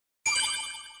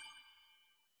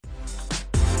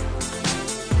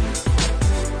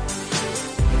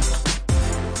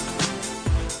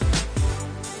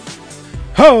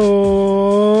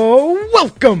Ho!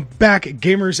 Welcome back,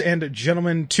 gamers and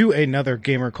gentlemen, to another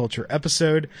Gamer Culture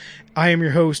episode. I am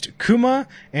your host, Kuma,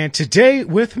 and today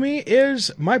with me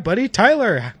is my buddy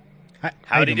Tyler.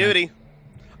 Howdy doody.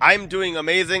 I'm doing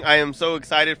amazing. I am so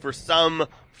excited for some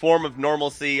form of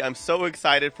normalcy. I'm so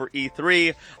excited for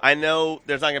E3. I know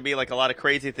there's not going to be like a lot of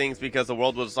crazy things because the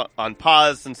world was on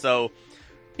pause, and so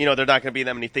there are not going to be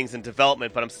that many things in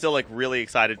development, but I'm still like really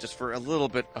excited just for a little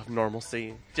bit of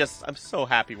normalcy. I'm so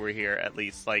happy we're here at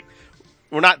least. Like,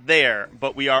 we're not there,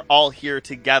 but we are all here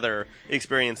together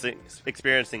experiencing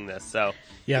this. So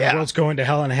yeah, the world's going to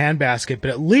hell in a handbasket,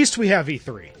 but at least we have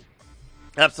E3.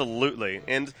 Absolutely.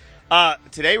 And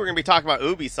today we're going to be talking about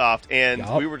Ubisoft, and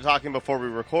we were talking before we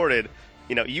recorded,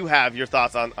 you have your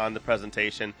thoughts on the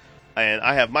presentation, and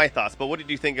I have my thoughts, but what did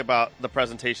you think about the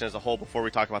presentation as a whole before we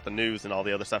talk about the news and all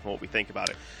the other stuff and what we think about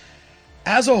it?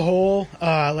 As a whole,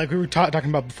 like we were talking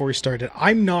about before we started,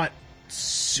 I'm not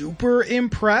super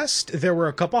impressed. There were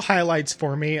a couple highlights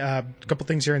for me, a couple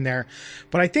things here and there,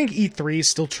 but I think E3 is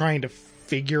still trying to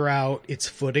figure out its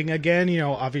footing again.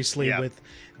 Obviously with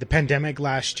the pandemic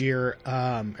last year,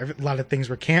 a lot of things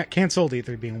were canceled,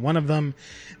 E3 being one of them.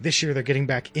 This year they're getting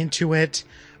back into it.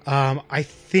 I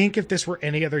think if this were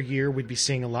any other year, we'd be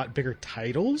seeing a lot bigger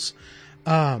titles.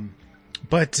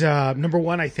 But number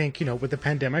one, I think, with the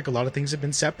pandemic, a lot of things have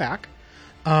been set back.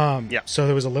 So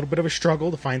there was a little bit of a struggle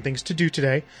to find things to do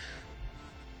today.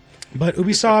 But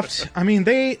Ubisoft, I mean,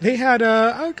 they had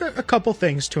a couple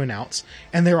things to announce,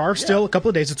 and there are still a couple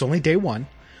of days. It's only day one.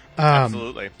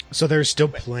 Absolutely. So there's still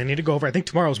plenty to go over. I think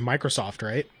tomorrow's Microsoft,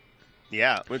 right?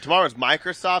 Yeah. Tomorrow's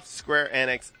Microsoft, Square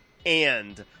Enix,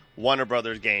 and Warner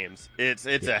Brothers Games. It's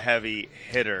a heavy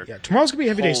hitter. Yeah, tomorrow's gonna be a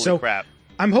heavy day. So crap.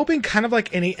 I'm hoping, kind of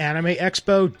like any anime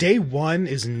expo, day one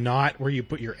is not where you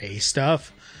put your A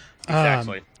stuff.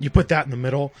 Exactly. You put that in the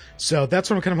middle. So that's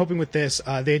what I'm kind of hoping with this.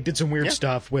 They did some weird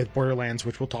stuff with Borderlands,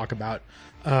 which we'll talk about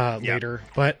later.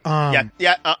 But on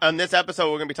this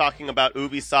episode, we're going to be talking about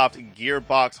Ubisoft,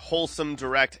 Gearbox, Wholesome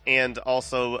Direct, and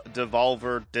also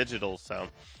Devolver Digital. So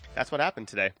that's what happened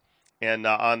today. And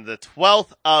on the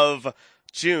 12th of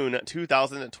June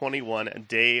 2021,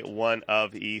 day one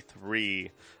of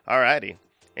E3. Alrighty.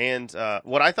 And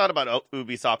what I thought about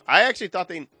Ubisoft, I actually thought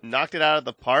they knocked it out of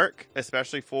the park,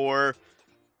 especially for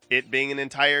it being an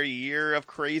entire year of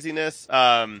craziness.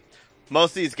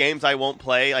 Most of these games I won't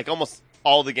play, like almost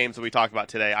all the games that we talked about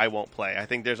today, I won't play. I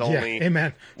think there's only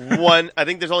one. I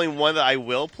think there's only one that I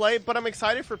will play, but I'm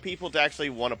excited for people to actually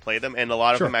want to play them, and a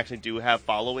lot of them actually do have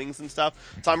followings and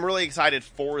stuff. So I'm really excited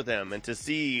for them and to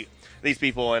see these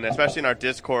people, and especially in our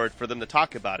Discord, for them to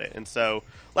talk about it. And so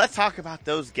let's talk about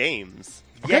those games.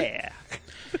 Okay. Yeah.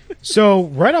 So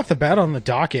right off the bat on the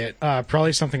docket,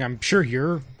 probably something I'm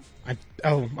sure I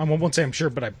won't say I'm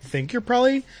sure, but I think you're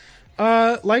probably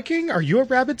liking. Are you a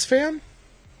Rabbids fan?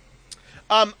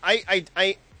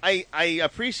 I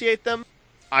appreciate them.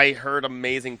 I heard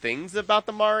amazing things about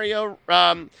the Mario,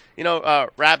 Rabbids,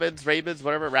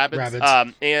 whatever,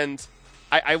 Rabbids. And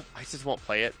I just won't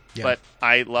play it, but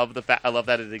I love I love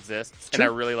that it exists, and I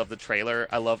really love the trailer.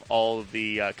 I love all of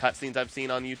the cutscenes I've seen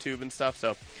on YouTube and stuff.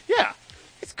 So yeah,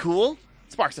 it's cool.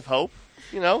 Sparks of hope,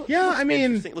 Yeah, I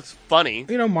mean, it looks funny.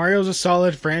 Mario's a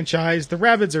solid franchise. The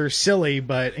Rabbids are silly,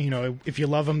 but if you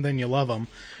love them, then you love them.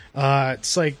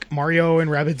 It's like Mario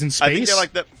and Rabbids in space. I think they're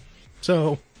like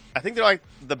I think they're like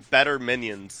the better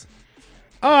Minions.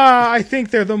 I think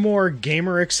they're the more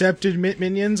gamer accepted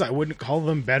Minions. I wouldn't call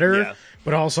them better,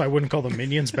 but also I wouldn't call them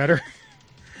Minions better.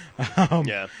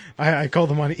 I call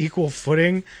them on equal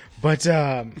footing. But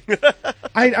I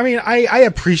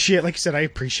appreciate, like you said, I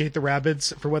appreciate the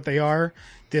Rabbids for what they are.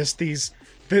 This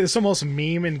almost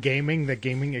meme in gaming that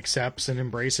gaming accepts and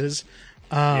embraces.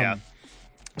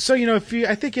 So,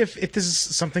 I think if this is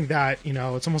something that,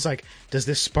 it's almost like, does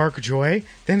this spark joy?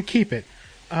 Then keep it.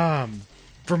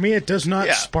 For me, it does not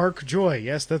spark joy.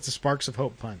 Yes, that's a Sparks of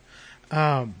Hope pun.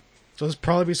 So this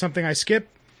probably be something I skip.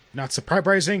 Not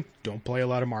surprising. Don't play a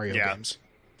lot of Mario games.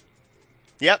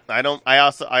 Yep, I don't. I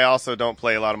also don't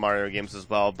play a lot of Mario games as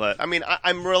well. But I mean,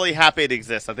 I'm really happy it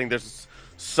exists. I think there's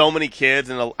so many kids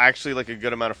and actually like a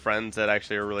good amount of friends that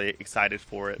actually are really excited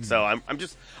for it. So I'm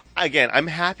just, again, I'm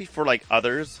happy for like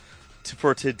others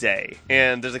for today.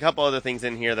 And there's a couple other things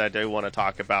in here that I do want to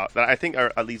talk about that I think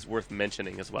are at least worth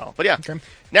mentioning as well. But yeah,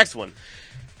 next one.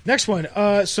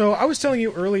 So I was telling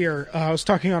you earlier, I was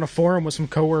talking on a forum with some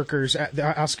coworkers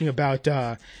asking about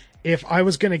if I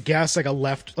was going to guess like a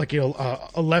left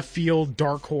field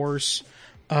dark horse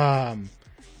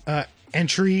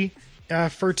entry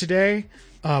for today,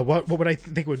 what would I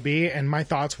think would be? And my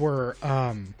thoughts were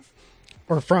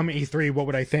or from E3, what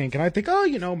would I think? And I think,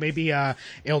 maybe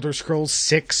Elder Scrolls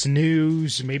 6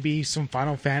 news, maybe some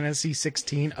Final Fantasy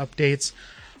 16 updates.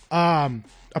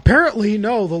 Apparently,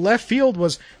 no, the left field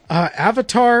was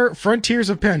Avatar Frontiers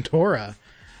of Pandora.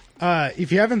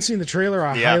 If you haven't seen the trailer,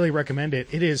 I highly recommend it.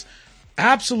 It is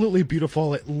absolutely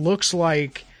beautiful. It looks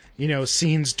like,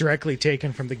 scenes directly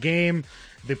taken from the game.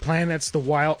 The planets, the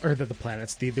wildlife,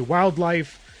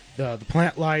 the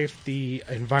plant life, the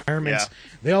environments,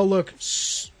 they all look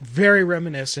very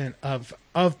reminiscent of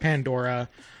Pandora.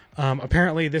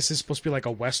 Apparently this is supposed to be like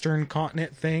a Western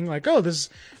continent thing. Like, this is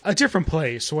a different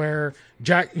place where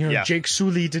Jake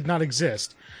Sully did not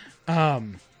exist.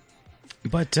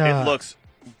 But it looks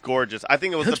gorgeous. I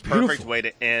think it was the perfect beautiful. way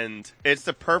to end. It's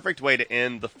the perfect way to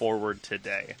end the forward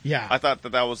today. Yeah. I thought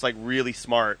that was like really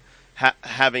smart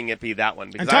having it be that one,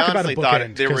 because and talk I honestly about a thought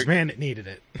bookend, because man, it needed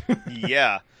it.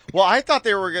 Yeah. Well, I thought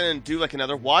they were going to do like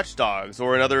another Watch Dogs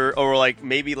or like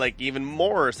maybe like even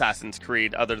more Assassin's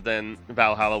Creed other than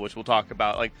Valhalla, which we'll talk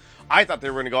about. Like, I thought they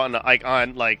were going to go on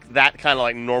that kind of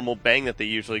like normal bang that they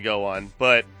usually go on,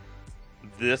 but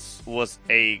this was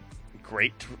a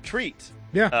great treat.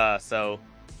 Yeah.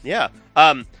 Yeah.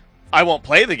 I won't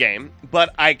play the game,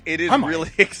 but it is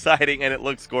really exciting and it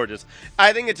looks gorgeous.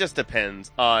 I think it just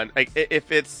depends on like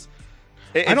if it's.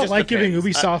 I don't like giving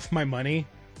Ubisoft my money,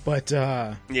 but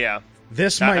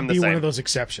this might be one of those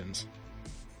exceptions.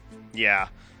 Yeah,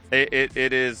 it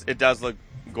is. It does look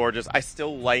gorgeous. I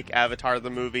still like Avatar the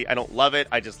movie. I don't love it.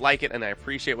 I just like it, and I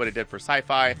appreciate what it did for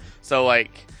sci-fi. So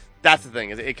like, that's the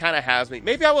thing. Is it kind of has me.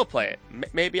 Maybe I will play it.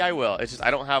 Maybe I will. It's just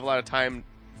I don't have a lot of time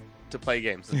to play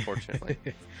games, unfortunately.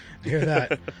 I hear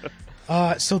that.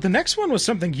 So the next one was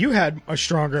something you had a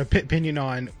stronger opinion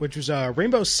on, which was a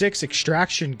Rainbow Six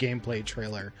Extraction gameplay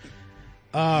trailer.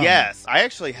 Yes, I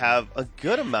actually have a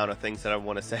good amount of things that I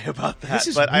want to say about that. This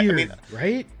is weird,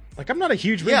 right? Like, I'm not a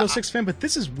huge Rainbow Six fan, but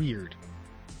this is weird.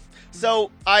 So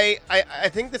I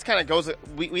think this kind of goes.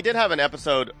 We did have an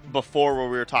episode before where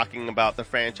we were talking about the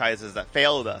franchises that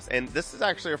failed us, and this is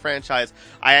actually a franchise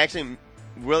I actually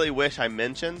really wish I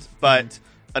mentioned, but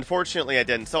unfortunately I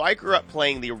didn't. So I grew up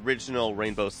playing the original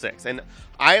Rainbow Six, and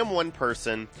I am one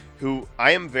person who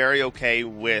I am very okay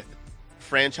with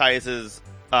franchises,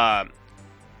 like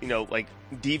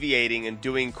deviating and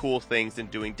doing cool things and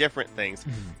doing different things.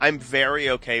 I'm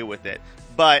very okay with it,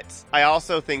 but I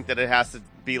also think that it has to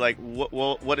be like,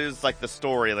 what is like the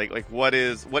story? Like what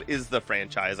is the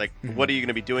franchise? Like, what are you going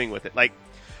to be doing with it?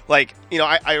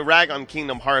 I rag on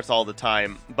Kingdom Hearts all the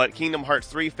time, but Kingdom Hearts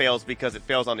 3 fails because it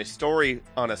fails on a story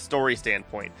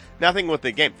standpoint. Nothing with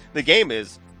the game. The game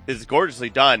is gorgeously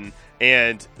done,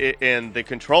 and the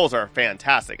controls are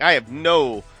fantastic. I have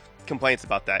no complaints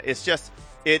about that. It's just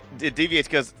it deviates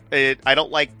because I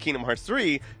don't like Kingdom Hearts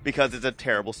 3 because it's a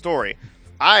terrible story.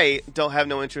 I don't have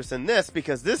no interest in this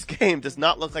because this game does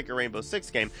not look like a Rainbow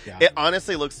Six game. Yeah. It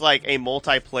honestly looks like a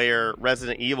multiplayer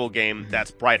Resident Evil game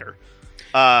that's brighter.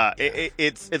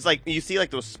 It's like you see like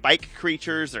those spike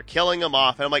creatures, they're killing them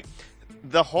off, and I'm like,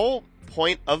 the whole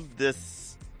point of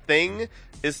this thing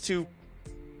is to,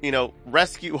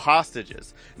 rescue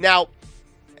hostages. Now,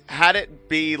 had it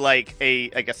be like a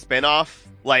spinoff,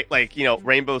 like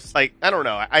Rainbow, like, I don't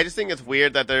know. I just think it's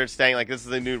weird that they're saying like this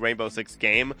is a new Rainbow Six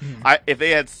game. If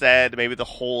they had said maybe the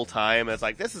whole time it's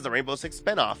like this is a Rainbow Six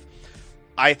spinoff,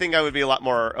 I think I would be a lot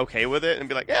more okay with it and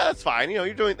be like, yeah, that's fine.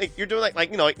 You're doing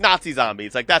like Nazi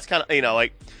zombies. Like, that's kind of,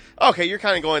 like, okay, you're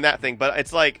kind of going that thing. But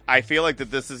it's like, I feel like that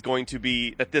this is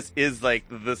like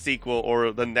the sequel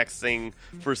or the next thing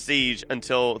for Siege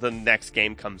until the next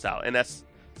game comes out. And that's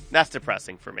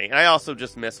depressing for me. And I also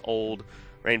just miss old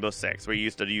Rainbow Six, where you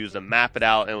used to use to map it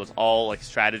out and it was all like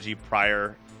strategy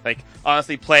prior. Like,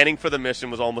 honestly, planning for the mission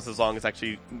was almost as long as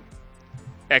actually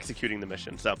executing the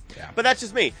mission. So, but that's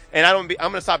just me, and I'm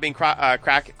gonna stop being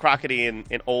crockety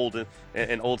and old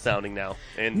sounding now.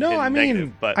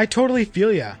 But I totally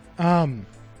feel ya.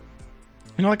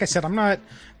 Like I said, I'm not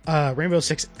a Rainbow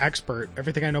Six expert.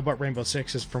 Everything I know about Rainbow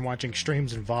Six is from watching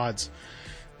streams and VODs.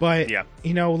 But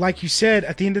like you said,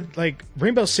 at the end of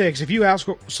Rainbow Six, if you ask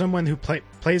someone who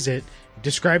plays it,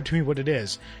 describe to me what it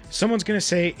is, someone's gonna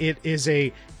say it is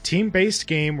a team-based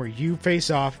game where you face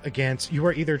off against. You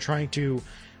are either trying to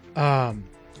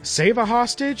save a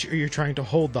hostage or you're trying to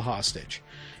hold the hostage,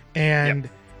 and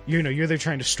you're either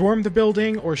trying to storm the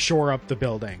building or shore up the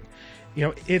building.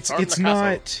 It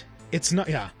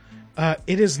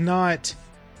is not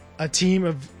a team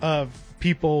of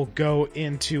people go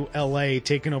into LA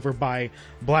taken over by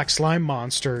black slime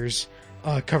monsters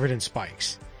covered in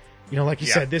spikes. Like you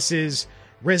said, this is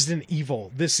Resident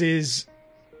Evil. This is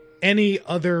any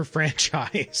other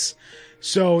franchise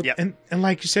So, Yep. and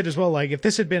like you said as well, like if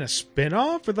this had been a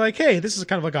spin-off, or like, hey, this is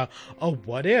kind of like a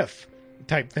what if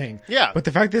type thing. Yeah. But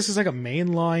the fact this is like a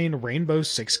mainline Rainbow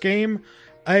Six game,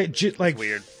 like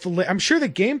weird. I'm sure the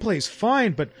gameplay is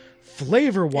fine, but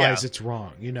flavor-wise, Yeah. it's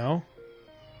wrong. You know?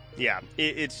 Yeah,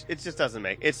 it just doesn't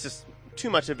make. It's just too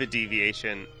much of a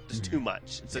deviation. Just too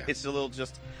much. It's a little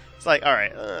just. It's like, all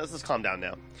right, let's just calm down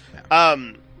now.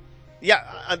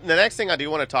 The next thing I do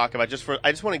want to talk about,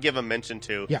 I just want to give a mention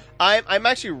to. Yeah. I'm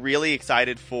actually really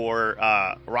excited for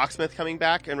Rocksmith coming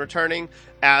back and returning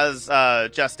as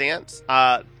Just Dance.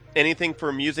 Anything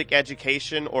for music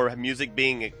education or music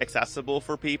being accessible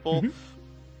for people,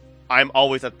 I'm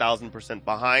always 1,000%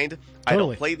 behind. I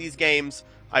don't play these games.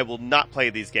 I will not play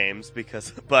these games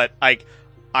but I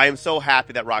am so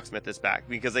happy that Rocksmith is back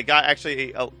because they got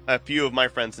actually a few of my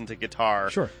friends into guitar.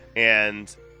 Sure.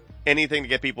 And anything to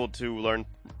get people to learn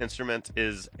instruments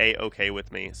is A-okay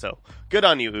with me. So good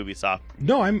on you, Ubisoft.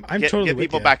 No, I'm totally get with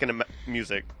people you. back into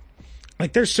music.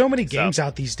 Like there's so many games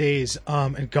out these days,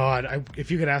 and God,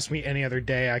 if you could ask me any other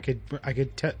day, I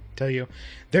could tell you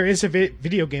there is a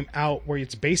video game out where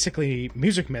it's basically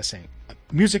music mixing.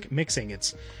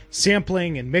 It's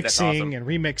sampling and mixing and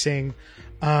remixing,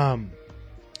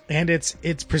 and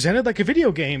it's presented like a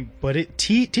video game, but it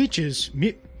teaches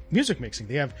music mixing.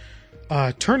 They have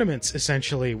tournaments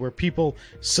essentially where people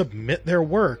submit their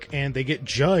work and they get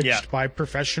judged by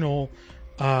professional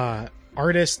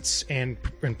artists and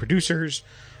producers.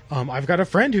 I've got a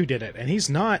friend who did it, and he's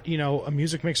not, a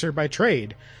music mixer by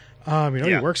trade.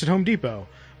 He works at Home Depot,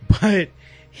 but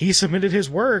he submitted his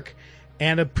work,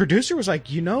 and a producer was like,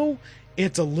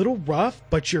 it's a little rough,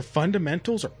 but your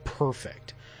fundamentals are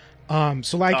perfect.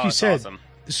 So like you said, awesome.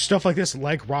 Stuff like this,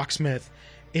 like Rocksmith,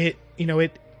 it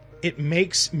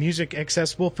makes music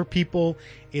accessible for people.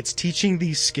 It's teaching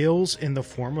these skills in the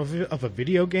form of a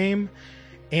video game,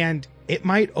 and it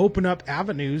might open up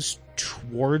avenues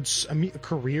towards a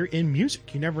career in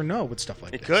music. You never know with stuff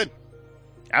like this. It could.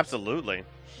 Absolutely.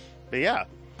 But yeah.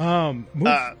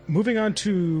 Moving on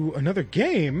to another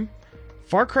game,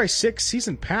 Far Cry 6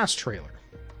 Season Pass trailer.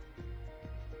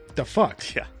 The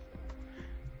fuck? Yeah.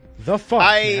 The fuck,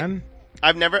 man?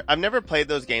 I've never played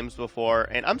those games before,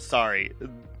 and I'm sorry.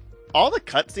 All the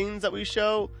cutscenes that we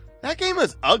show, that game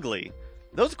is ugly.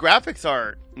 Those graphics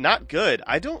are not good.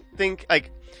 I don't think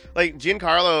like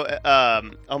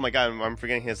Giancarlo. Oh my god, I'm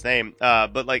forgetting his name.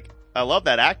 But like, I love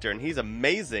that actor, and he's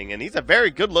amazing, and he's a very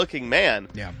good-looking man.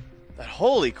 Yeah. But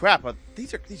holy crap,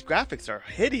 these graphics are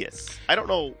hideous. I don't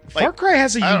know. Far Cry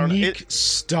has a unique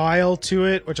style to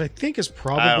it, which I think is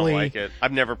probably. I don't like it.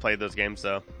 I've never played those games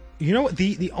though. You know what?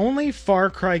 The only Far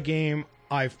Cry game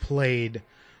I've played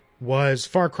was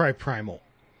Far Cry Primal,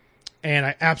 and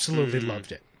I absolutely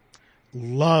loved it.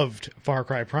 Loved Far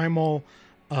Cry Primal.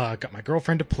 Got my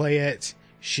girlfriend to play it.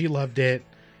 She loved it.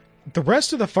 The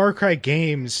rest of the Far Cry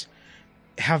games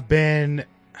have been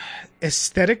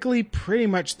aesthetically pretty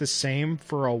much the same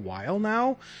for a while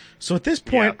now. So at this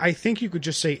point, I think you could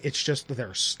just say it's just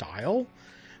their style.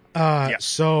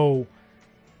 So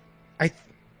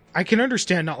I can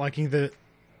understand not liking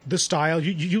the style.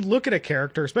 You look at a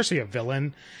character, especially a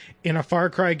villain, in a Far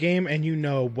Cry game, and you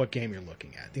know what game you're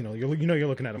looking at. You're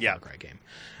looking at a Far Cry game.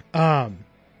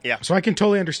 So I can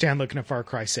totally understand looking at Far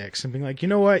Cry 6 and being like, you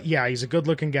know what? Yeah, he's a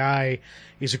good-looking guy.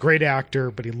 He's a great actor,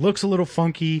 but he looks a little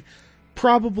funky.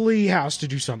 Probably has to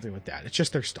do something with that. It's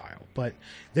just their style. But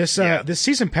this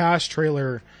Season Pass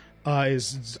trailer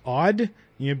is odd.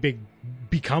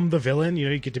 Become the villain.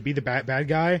 You get to be the bad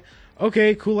guy.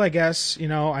 Okay, cool, I guess.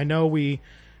 I know we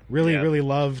really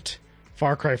loved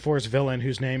Far Cry 4's villain,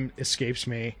 whose name escapes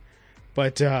me.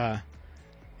 But,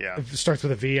 it starts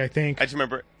with a V, I think. I just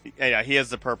remember, he has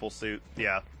the purple suit.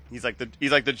 Yeah, he's like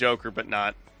the Joker, but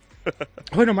not.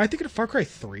 Wait, am I thinking of Far Cry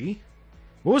 3?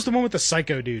 What was the one with the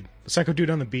psycho dude? The psycho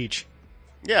dude on the beach.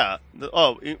 Yeah.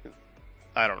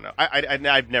 I don't know.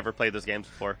 I've never played those games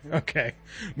before. Okay,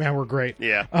 man, we're great.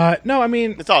 Yeah. No, I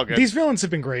mean, it's all good. These villains have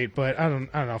been great, but I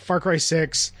don't know. Far Cry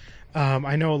 6.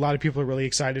 I know a lot of people are really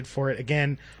excited for it.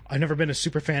 Again, I've never been a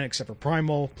super fan except for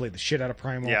Primal. Played the shit out of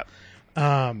Primal. Yeah.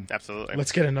 Absolutely.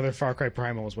 Let's get another Far Cry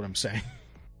Primal is what I'm saying.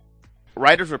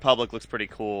 Riders Republic looks pretty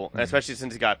cool, especially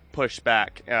since it got pushed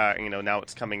back. Now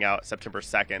it's coming out September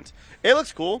 2nd. It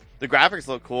looks cool. The graphics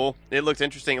look cool. It looks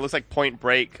interesting. It looks like Point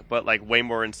Break, but like way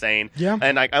more insane. Yeah.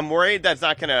 And I'm worried that's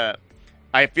not gonna.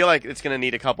 I feel like it's gonna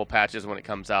need a couple patches when it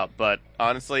comes out. But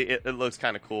honestly, it looks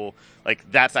kind of cool. Like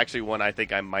that's actually one I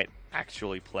think I might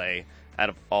actually play out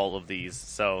of all of these.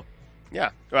 So.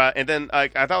 Yeah, and then I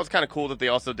thought it was kind of cool that they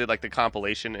also did like the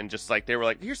compilation and just like they were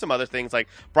like, here's some other things like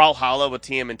Brawlhalla with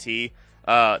TMNT.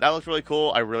 That looks really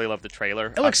cool. I really love the trailer.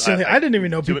 It looks silly. I didn't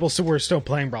even know people were still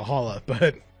playing Brawlhalla,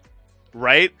 but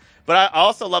right. But I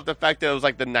also love the fact that it was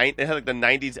like it had like the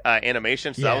 90s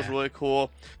animation, so that was really cool.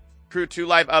 Crew 2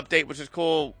 live update, which is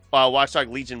cool. Watchdog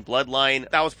Legion Bloodline,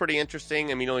 that was pretty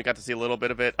interesting. I mean, you only got to see a little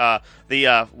bit of it. The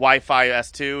Wi-Fi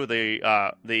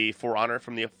S2, the For Honor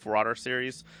from the For Honor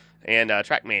series, and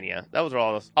Trackmania. That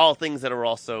was all things that were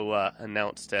also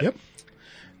announced. Yep.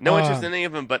 No interest in any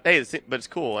of them, but hey, it's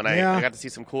cool, and I got to see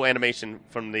some cool animation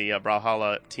from the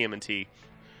Brawlhalla TMNT.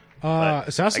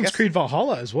 Assassin's Creed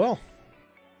Valhalla as well.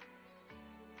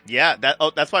 Yeah,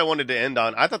 that's why I wanted to end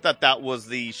on. I thought that was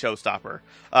the showstopper.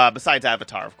 Besides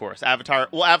Avatar, of course. Avatar,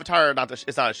 it's not a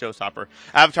showstopper.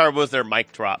 Avatar was their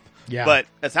mic drop. Yeah. But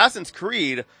Assassin's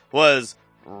Creed was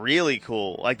really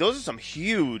cool. Like, those are some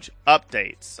huge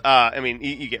updates. I mean,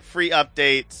 you get free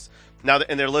updates now,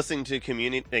 and they're listening to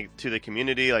the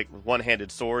community, like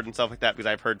One-Handed Sword and stuff like that, because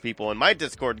I've heard people in my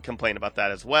Discord complain about that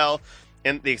as well.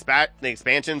 And the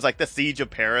expansions, like the Siege of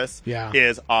Paris,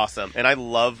 is awesome. And I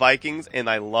love Vikings, and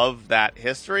I love that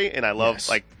history, and I love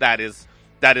that is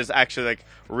actually like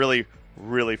really,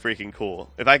 really freaking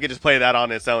cool. If I could just play that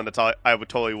on its own, I would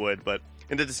totally would. But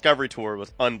and the Discovery Tour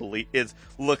was unbelievable. It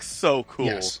looks so cool.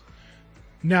 Yes.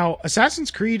 Now,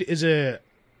 Assassin's Creed is a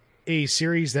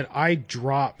series that I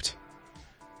dropped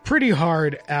pretty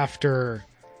hard after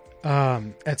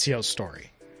Ezio's story.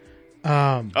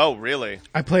 Oh, really?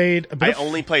 I played a bit. I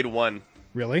only played one.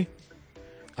 Really?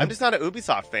 I'm just not an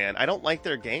Ubisoft fan. I don't like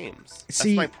their games. That's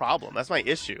my problem. That's my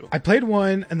issue. I played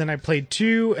 1, and then I played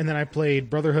 2, and then I played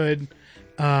Brotherhood,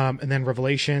 and then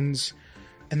Revelations,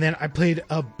 and then I played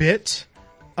a bit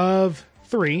of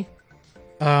 3.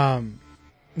 The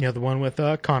one with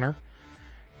Connor.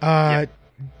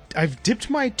 I've dipped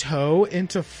my toe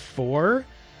into 4,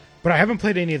 but I haven't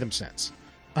played any of them since.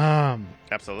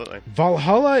 Absolutely.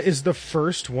 Valhalla is the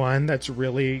first one that's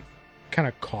really kind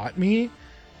of caught me,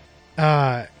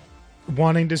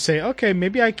 wanting to say, okay,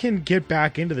 maybe I can get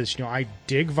back into this. I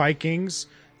dig Vikings,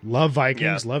 love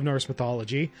Norse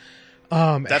mythology.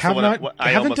 That's the one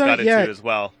I haven't done it yet as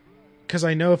well, because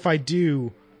I know if I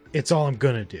do, it's all I'm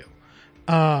gonna do.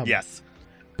 Yes,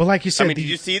 but like you said, did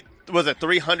you see? Was it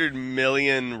 300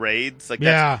 million raids? Like,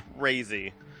 that's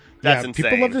crazy. That's insane.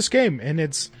 People love this game, and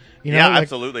it's.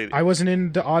 Absolutely. I wasn't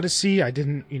into Odyssey. I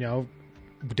didn't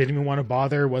even want to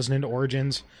bother. Wasn't into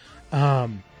Origins.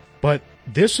 But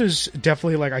this is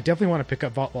definitely I definitely want to pick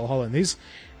up Valhalla. And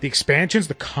the expansions,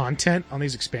 the content on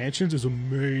these expansions is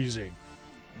amazing.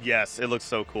 Yes, it looks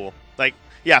so cool.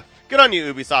 Good on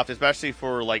you, Ubisoft, especially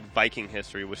for Viking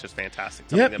history, which is fantastic.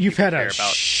 Yep, you've had a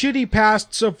shitty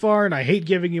past so far, and I hate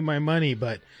giving you my money,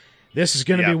 but this is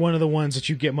going to be one of the ones that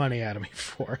you get money out of me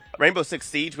for. Rainbow Six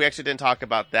Siege, we actually didn't talk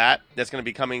about that. That's going to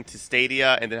be coming to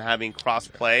Stadia and then having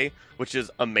cross-play, which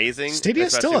is amazing.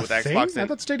 Stadia's still a thing? I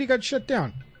thought Stadia got shut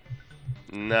down.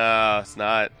 No, it's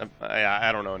not.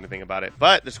 I don't know anything about it.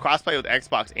 But there's cross-play with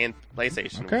Xbox and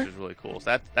PlayStation, which is really cool.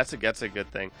 So that's a good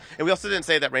thing. And we also didn't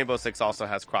say that Rainbow Six also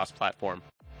has cross-platform.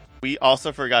 We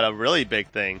also forgot a really big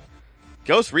thing.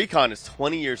 Ghost Recon is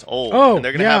 20 years old. Oh, and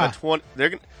they're going to have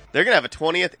they're gonna have a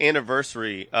 20th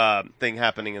anniversary thing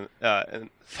happening in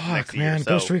next year. Man,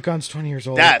 Ghost Recon's 20 years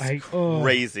old. That's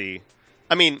crazy.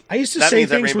 I mean, I used to say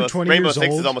things were 20 Rainbow years old.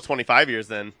 Six is almost 25 years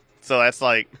then. So that's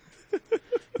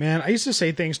Man, I used to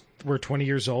say things were 20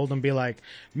 years old and be like,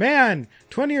 man,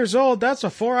 20 years old, that's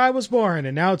before I was born.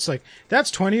 And now it's like,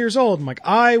 that's 20 years old. I'm like,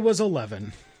 I was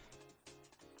 11.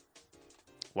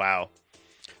 Wow.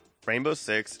 Rainbow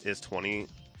Six is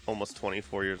almost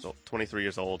 24 years old, 23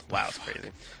 years old. Wow, it's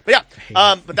crazy. But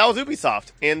yeah, but that was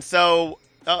Ubisoft. And so,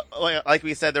 like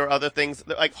we said, there were other things.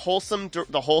 Like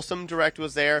the Wholesome Direct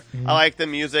was there. Mm-hmm. I like the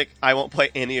music. I won't play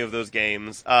any of those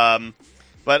games.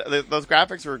 But those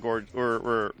graphics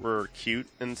were cute,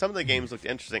 and some of the games looked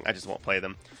interesting. I just won't play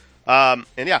them. And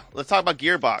yeah, let's talk about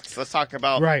Gearbox. Let's talk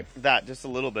about that just a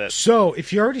little bit. So,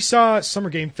 if you already saw Summer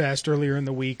Game Fest earlier in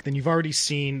the week, then you've already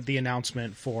seen the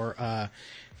announcement for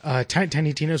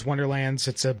Tiny Tina's Wonderlands.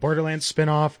 It's a Borderlands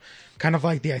spinoff, kind of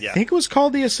like I think it was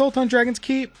called the Assault on Dragon's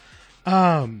Keep.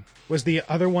 Was the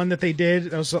other one that they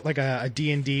did? That was like a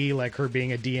D&D, like her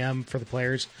being a DM for the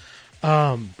players.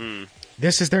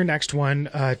 This is their next one,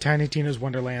 Tiny Tina's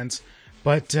Wonderlands.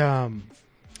 But I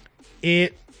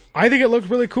think it looked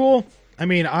really cool. I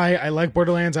mean, I like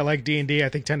Borderlands, I like D&D, I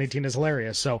think Tiny Tina's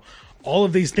hilarious. So all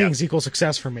of these things equal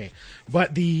success for me.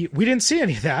 But we didn't see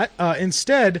any of that.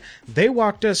 Instead, they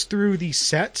walked us through the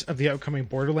set of the upcoming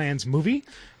Borderlands movie.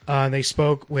 They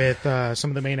spoke with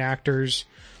some of the main actors.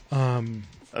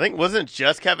 I think wasn't it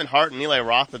just Kevin Hart and Eli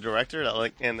Roth, the director,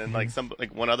 that and then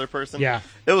like one other person. Yeah,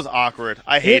 it was awkward.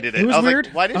 I hated it. It was I was weird.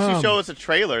 like, why didn't you show us a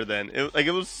trailer then?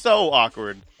 It was so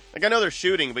awkward. Like I know they're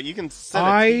shooting, but you can send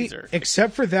a teaser.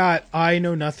 Except for that, I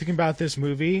know nothing about this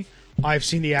movie. I've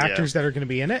seen the actors that are going to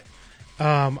be in it.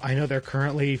 I know they're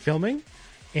currently filming,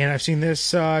 and I've seen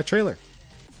this trailer.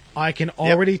 I can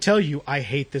already tell you, I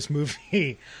hate this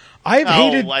movie.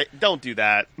 Don't do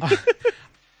that.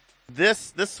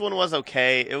 This one was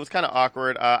okay. It was kind of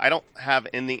awkward. I don't have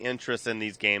any interest in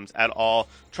these games at all.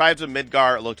 Tribes of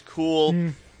Midgar looked cool.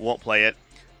 Won't play it.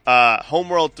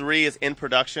 Homeworld 3 is in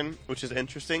production, which is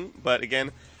interesting. But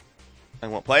again, I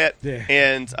won't play it. Yeah.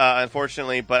 And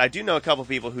unfortunately, but I do know a couple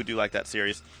people who do like that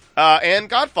series. And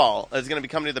Godfall is going to be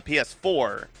coming to the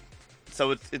PS4.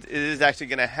 So it is actually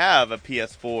going to have a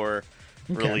PS4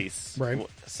 release. Right.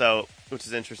 So, which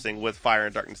is interesting with Fire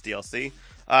and Darkness DLC.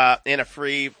 And a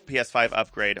free PS5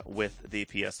 upgrade with the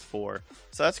PS4.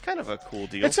 So that's kind of a cool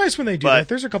deal. It's nice when they do that.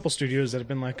 There's a couple studios that have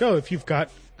been like, oh, if you've got...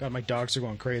 God, my dogs are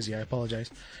going crazy. I apologize.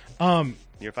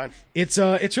 You're fine. It's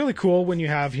really cool when you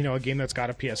have, a game that's got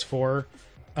a PS4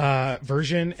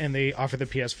 version and they offer the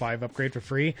PS5 upgrade for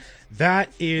free.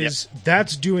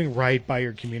 That's doing right by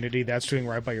your community. That's doing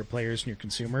right by your players and your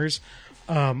consumers.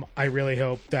 I really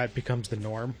hope that becomes the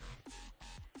norm.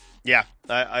 Yeah,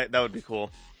 that would be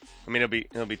cool. I mean,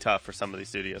 it'll be tough for some of these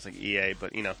studios like EA,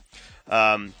 but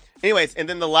anyways, and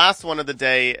then the last one of the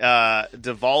day,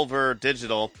 Devolver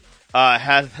Digital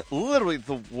had literally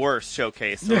the worst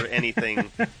showcase or anything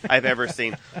I've ever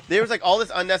seen. There was like all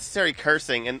this unnecessary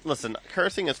cursing, and listen,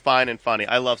 cursing is fine and funny.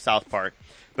 I love South Park,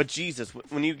 but Jesus,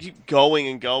 when you keep going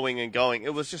and going and going,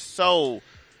 it was just so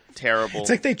terrible. It's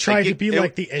like they tried to be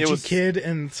like the edgy kid,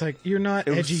 and it's like you're not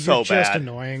edgy, you're just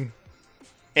annoying.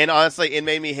 And honestly, it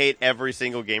made me hate every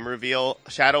single game reveal.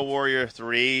 Shadow Warrior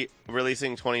 3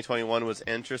 releasing 2021 was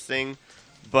interesting.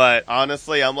 But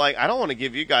honestly, I'm like, I don't want to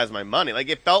give you guys my money. Like,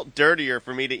 it felt dirtier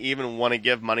for me to even want to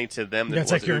give money to them.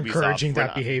 It's like you're encouraging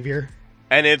that behavior.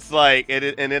 And it's like,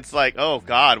 oh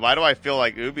God, why do I feel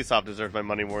like Ubisoft deserves my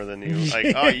money more than you?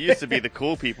 Like, oh, you used to be the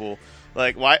cool people.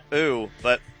 Like, why? Ooh,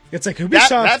 but it's like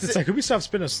Ubisoft. It's like Ubisoft's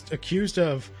been accused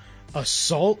of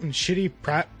assault and shitty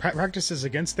practices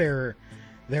against their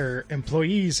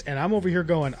employees, and I'm over here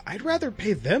going, I'd rather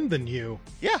pay them than you.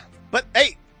 Yeah, but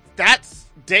hey, that's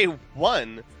day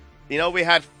one. We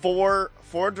had four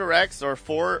directs or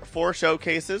four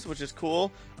showcases, which is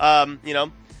cool.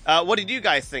 What did you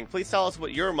guys think? Please tell us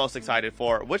what you're most excited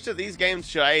for. Which of these games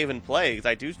should I even play? Because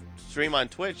I do stream on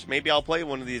Twitch. Maybe I'll play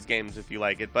one of these games if you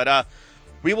like it. But I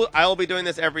will be doing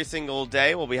this every single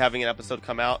day. We'll be having an episode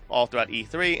come out all throughout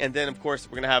E3. And then, of course,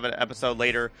 we're going to have an episode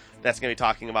later that's going to be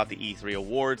talking about the E3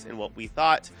 awards and what we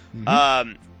thought.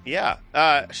 Sean,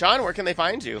 where can they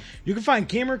find you? You can find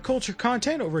gamer culture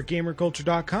content over at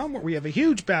gamerculture.com, where we have a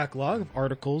huge backlog of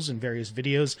articles and various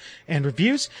videos and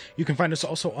reviews. You can find us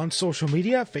also on social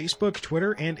media, Facebook,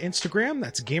 Twitter, and Instagram.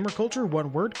 That's Gamer Culture,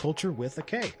 one word, culture with a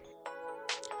K.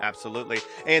 Absolutely.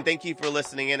 And thank you for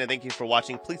listening in, and thank you for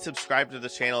watching. Please subscribe to the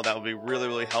channel. That would be really,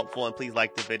 really helpful. And please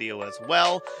like the video as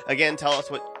well. Again, tell us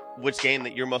which game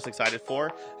that you're most excited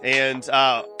for. And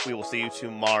we will see you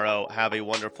tomorrow. Have a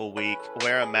wonderful week.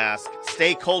 Wear a mask.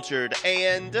 Stay cultured.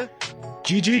 And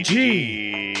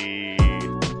GGG.